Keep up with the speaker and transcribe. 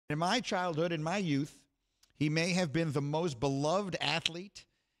In my childhood, in my youth, he may have been the most beloved athlete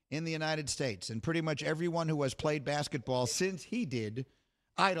in the United States. And pretty much everyone who has played basketball since he did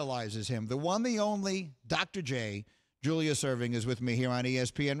idolizes him. The one, the only, Dr. J, Julius Erving, is with me here on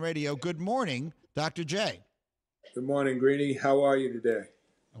ESPN Radio. Good morning, Dr. J. Good morning, Greeny. How are you today?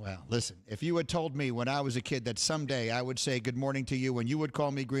 Well, listen, if you had told me when I was a kid that someday I would say good morning to you and you would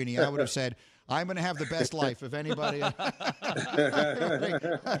call me Greeny, I would have said, I'm going to have the best life of anybody in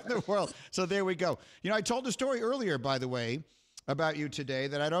the world. So there we go. You know, I told a story earlier, by the way, about you today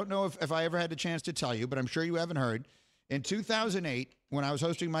that I don't know if I ever had a chance to tell you, but I'm sure you haven't heard. In 2008, when I was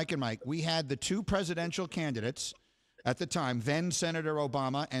hosting Mike and Mike, we had the two presidential candidates at the time, then Senator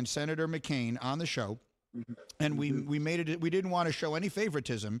Obama and Senator McCain, on the show. And we made it. We didn't want to show any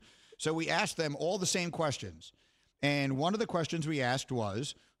favoritism, so we asked them all the same questions. And one of the questions we asked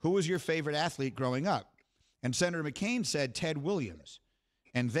was, who was your favorite athlete growing up? And Senator McCain said Ted Williams.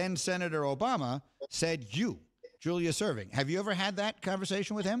 And then Senator Obama said you, Julius Erving. Have you ever had that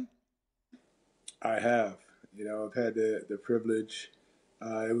conversation with him? I have. You know, I've had the privilege.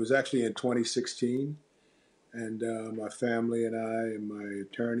 It was actually in 2016. And my family and I and my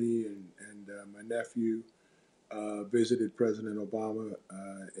attorney and my nephew visited President Obama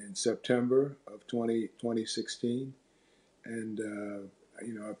in September of 2016. And,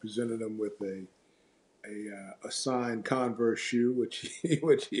 you know, I presented him with a signed Converse shoe, which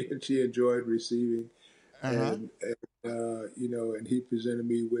he enjoyed receiving. And you know, and he presented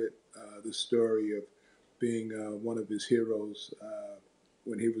me with the story of being one of his heroes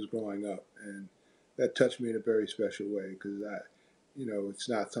when he was growing up. And that touched me in a very special way because you know, it's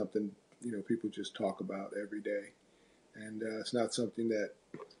not something, you know, people just talk about every day. And it's not something that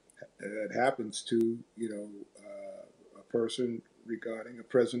happens to, you know, a person regarding a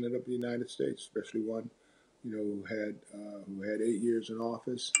president of the United States, especially one, you know, who had 8 years in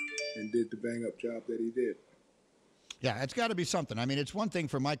office and did the bang-up job that he did. Yeah, it's got to be something. I mean, it's one thing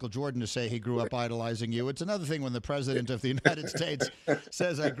for Michael Jordan to say he grew up idolizing you. It's another thing when the president of the United States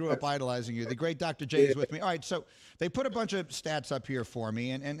says, I grew up idolizing you. The great Dr. J is with me. All right, so they put a bunch of stats up here for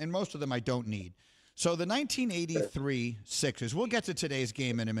me, and most of them I don't need. So the 1983 Sixers, we'll get to today's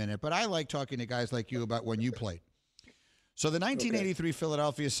game in a minute, but I like talking to guys like you about when you played. So the 1983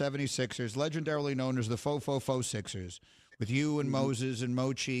 Philadelphia 76ers, legendarily known as the Fo Sixers, with you and Moses and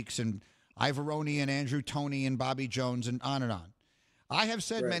Mo Cheeks and Ivoroni and Andrew Toney and Bobby Jones and on. I have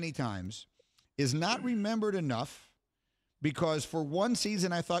said many times, is not remembered enough because for one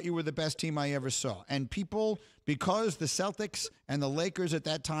season I thought you were the best team I ever saw. And people, because the Celtics and the Lakers at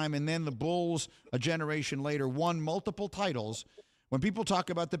that time and then the Bulls a generation later won multiple titles, when people talk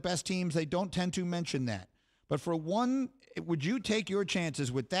about the best teams, they don't tend to mention that. But for one, would you take your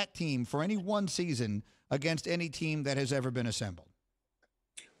chances with that team for any one season against any team that has ever been assembled?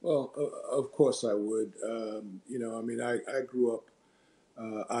 Well, of course I would. You know, I mean, I grew up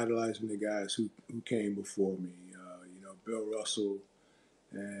idolizing the guys who came before me. You know, Bill Russell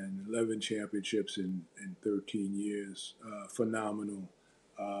and 11 championships in 13 years. Phenomenal.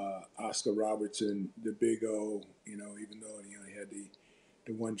 Oscar Robertson, the Big O, you know, even though he only had the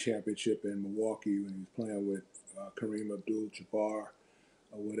one championship in Milwaukee when he was playing with Kareem Abdul-Jabbar or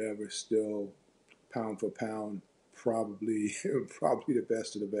whatever, still pound for pound, probably the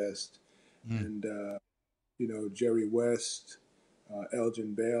best of the best. And, you know, Jerry West,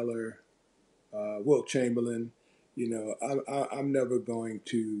 Elgin Baylor, Wilt Chamberlain. You know, I'm never going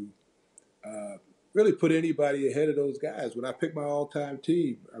to really put anybody ahead of those guys. When I pick my all-time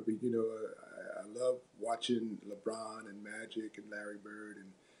team, I mean, you know, I love watching LeBron and Magic and Larry Bird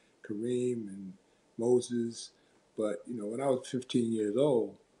and Kareem and Moses. But, you know, when I was 15 years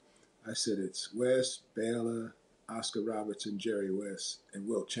old, I said it's West, Baylor, Oscar Robertson, Jerry West, and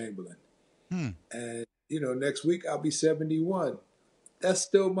Wilt Chamberlain. And, you know, next week I'll be 71. That's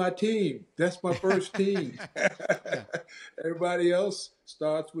still my team. That's my first team. Everybody else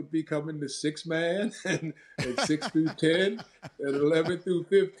starts with becoming the sixth man and 6 through 10 and 11 through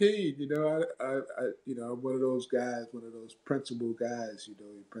 15. You know, you know, I'm one of those guys, one of those principled guys. You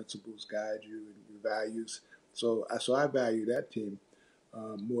know, your principles guide you and your values. So I value that team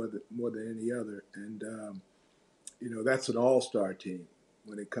more than any other. And you know, that's an all-star team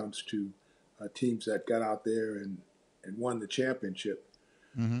when it comes to teams that got out there and won the championship.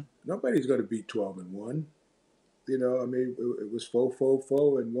 Nobody's going to beat 12-1. You know, I mean, it was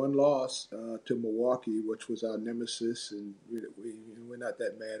 4-4-4 and one loss to Milwaukee, which was our nemesis, and we're not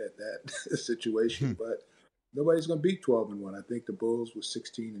that mad at that situation. But nobody's going to beat 12-1. I think the Bulls were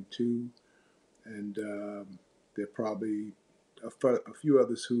 16-2, and there are probably a few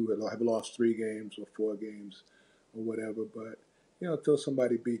others who have lost 3 games or 4 games or whatever. But until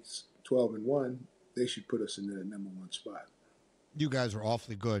somebody beats 12-1, they should put us in the #1 spot. You guys are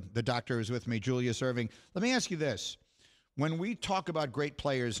awfully good. The doctor is with me, Julius Erving. Let me ask you this. When we talk about great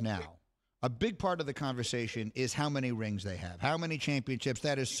players now, a big part of the conversation is how many rings they have, how many championships.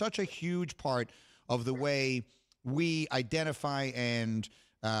 That is such a huge part of the way we identify and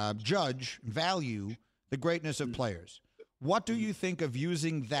judge, value the greatness of players. What do you think of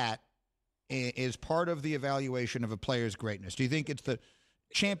using that as part of the evaluation of a player's greatness? Do you think it's the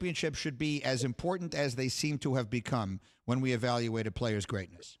championship should be as important as they seem to have become when we evaluate a player's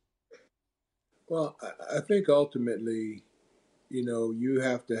greatness? Well, I think ultimately, you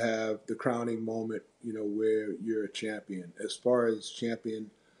have to have the crowning moment, where you're a champion. As far as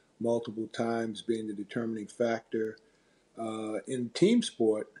champion multiple times being the determining factor, in team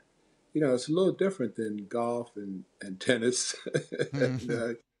sport, it's a little different than golf and tennis.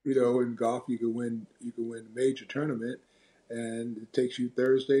 And, in golf you can win a major tournament, and it takes you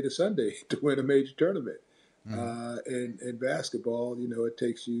Thursday to Sunday to win a major tournament. In basketball, it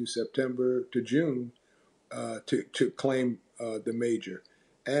takes you September to June to claim the major,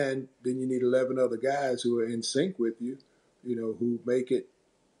 and then you need 11 other guys who are in sync with you, who make it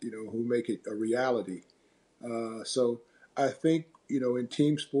a reality. So I think in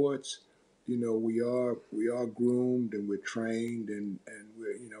team sports, we are groomed and we're trained and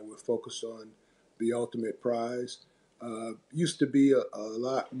we're focused on the ultimate prize. Used to be a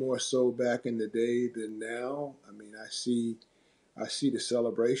lot more so back in the day than now. I mean, I see the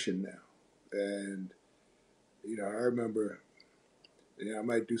celebration now, and I remember, I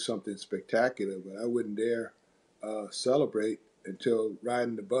might do something spectacular, but I wouldn't dare celebrate until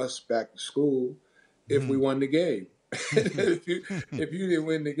riding the bus back to school if we won the game. if you didn't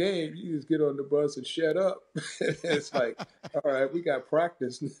win the game, you just get on the bus and shut up. It's like, all right, we got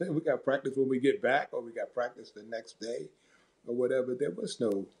practice. We got practice when we get back, or we got practice the next day, or whatever. There was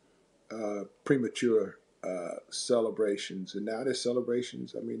no premature celebrations, and now there's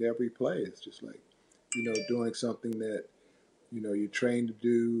celebrations. I mean, every play is just like, doing something that you trained to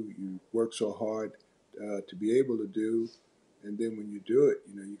do, you work so hard to be able to do, and then when you do it,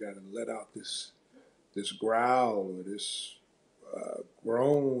 you got to let out this growl or this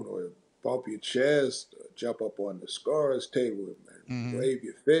groan or bump your chest, or jump up on the scorer's table and wave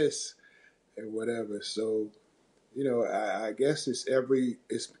your fists and whatever. So, I guess it's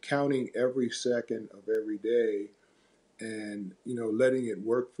counting every second of every day and, letting it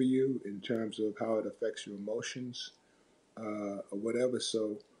work for you in terms of how it affects your emotions or whatever.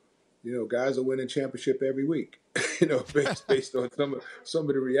 So, guys are winning championship every week, based on some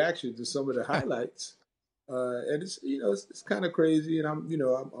of the reactions and some of the highlights. And it's kind of crazy, and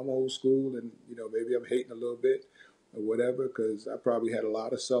I'm old school, and maybe I'm hating a little bit or whatever, because I probably had a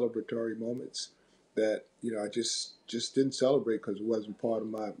lot of celebratory moments that I just didn't celebrate because it wasn't part of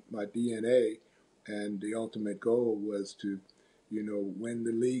my DNA, and the ultimate goal was to win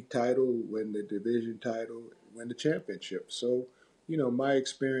the league title, win the division title, win the championship. So my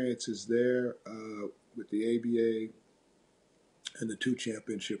experience is there with the ABA and the 2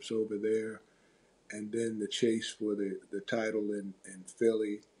 championships over there. And then the chase for the title in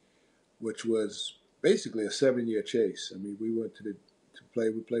Philly, which was basically a 7-year chase. I mean, we went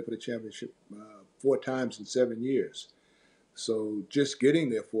we played for the championship 4 times in 7 years. So just getting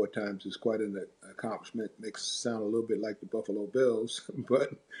there 4 times is quite an accomplishment. Makes it sound a little bit like the Buffalo Bills,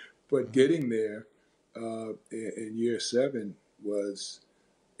 but getting there in year 7 was,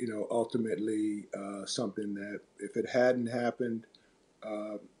 ultimately something that if it hadn't happened,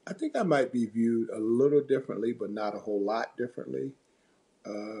 I think I might be viewed a little differently, but not a whole lot differently,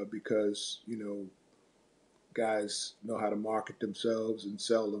 because, guys know how to market themselves and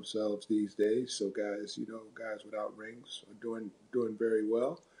sell themselves these days. So guys without rings are doing very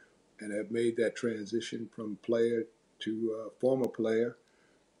well and have made that transition from player to former player,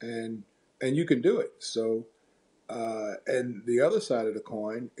 and you can do it. So, and the other side of the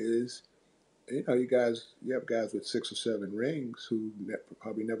coin is, you have guys with 6 or 7 rings who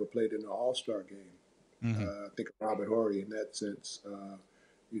probably never played in an All-Star game. I think of Robert Horry in that sense. A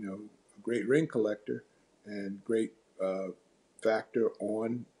great ring collector and great factor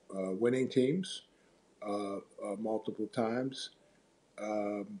on winning teams multiple times.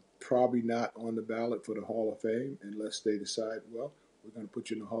 Probably not on the ballot for the Hall of Fame unless they decide, well, we're going to put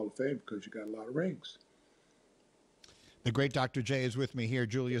you in the Hall of Fame because you got a lot of rings. The great Dr. J is with me here,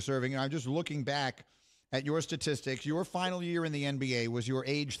 Julius Erving. And I'm just looking back at your statistics. Your final year in the NBA was your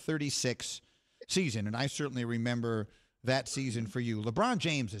age 36 season, and I certainly remember that season for you. LeBron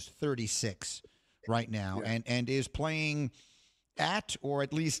James is 36 right now, and is playing at or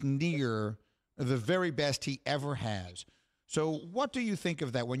at least near the very best he ever has. So what do you think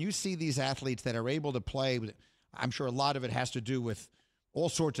of that when you see these athletes that are able to play? I'm sure a lot of it has to do with all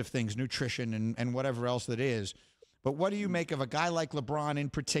sorts of things, nutrition and whatever else that is. But what do you make of a guy like LeBron in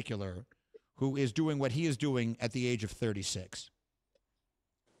particular who is doing what he is doing at the age of 36?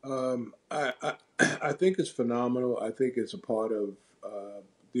 I think it's phenomenal. I think it's a part of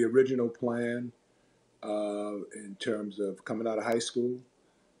the original plan in terms of coming out of high school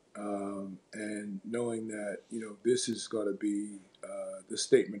and knowing that, this is going to be the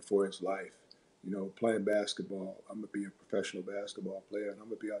statement for his life. Playing basketball, I'm going to be a professional basketball player, and I'm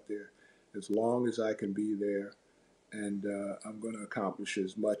going to be out there as long as I can be there, and I'm going to accomplish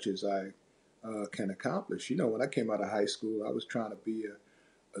as much as I can accomplish. When I came out of high school, I was trying to be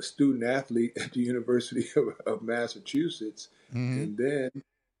a student athlete at the University of Massachusetts, and then,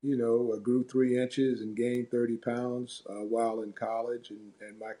 I grew 3 inches and gained 30 pounds while in college,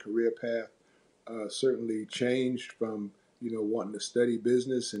 and my career path certainly changed from wanting to study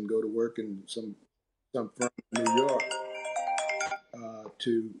business and go to work in some firm in New York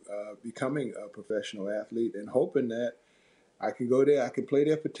to becoming a professional athlete and hoping that I can go there, I can play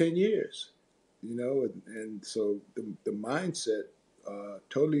there for 10 years, and so the mindset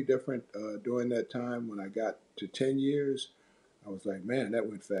totally different during that time. When I got to 10 years, I was like, man, that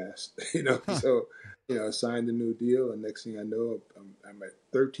went fast, So, I signed a new deal, and next thing I know, I'm at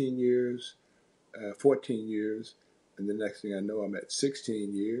 13 years, 14 years, and the next thing I know, I'm at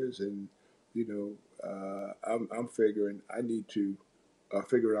 16 years, and I'm figuring I need to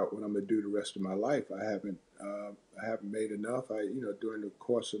figure out what I'm going to do the rest of my life. I haven't made enough. During the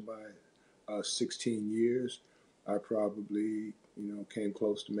course of my 16 years, I probably came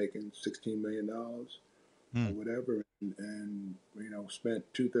close to making $16 million or whatever, and spent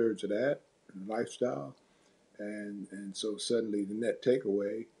 2/3 of that in lifestyle, and so suddenly the net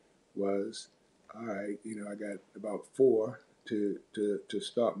takeaway was, all right, I got about 4 to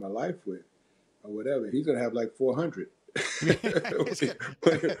start my life with, or whatever. He's gonna have like 400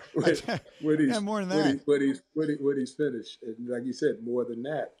 more than that. When he's finished, and like you said, more than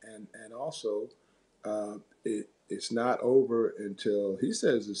that, and also it's not over until he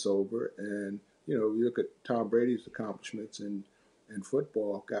says it's over. And you look at Tom Brady's accomplishments in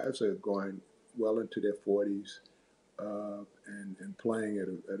football. Guys are going well into their 40s and playing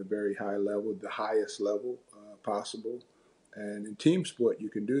at a very high level, the highest level possible. And in team sport, you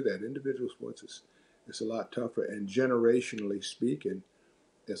can do that. Individual sports it's a lot tougher, and generationally speaking,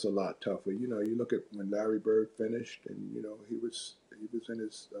 it's a lot tougher. You look at when Larry Bird finished, and he was in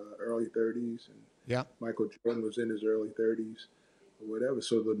his early 30s, and Michael Jordan was in his early 30s, or whatever.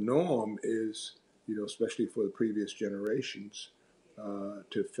 So the norm is, especially for the previous generations,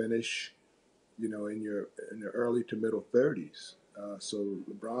 to finish, in the early to middle 30s. So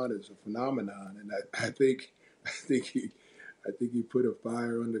LeBron is a phenomenon, and I think he put a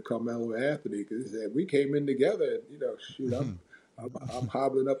fire under Carmelo Anthony, because we came in together, and shoot, I'm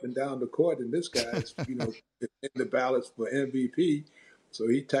hobbling up and down the court, and this guy's in the ballots for MVP. So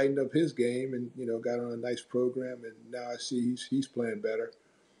he tightened up his game and got on a nice program, and now I see he's playing better.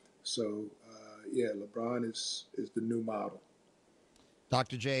 So LeBron is the new model.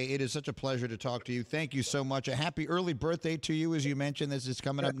 Dr. J, it is such a pleasure to talk to you. Thank you so much. A happy early birthday to you, as you mentioned. This is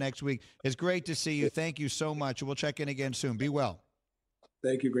coming up next week. It's great to see you. Thank you so much. We'll check in again soon. Be well.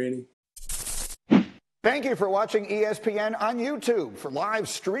 Thank you, Greeny. Thank you for watching ESPN on YouTube. For live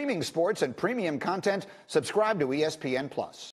streaming sports and premium content, subscribe to ESPN+.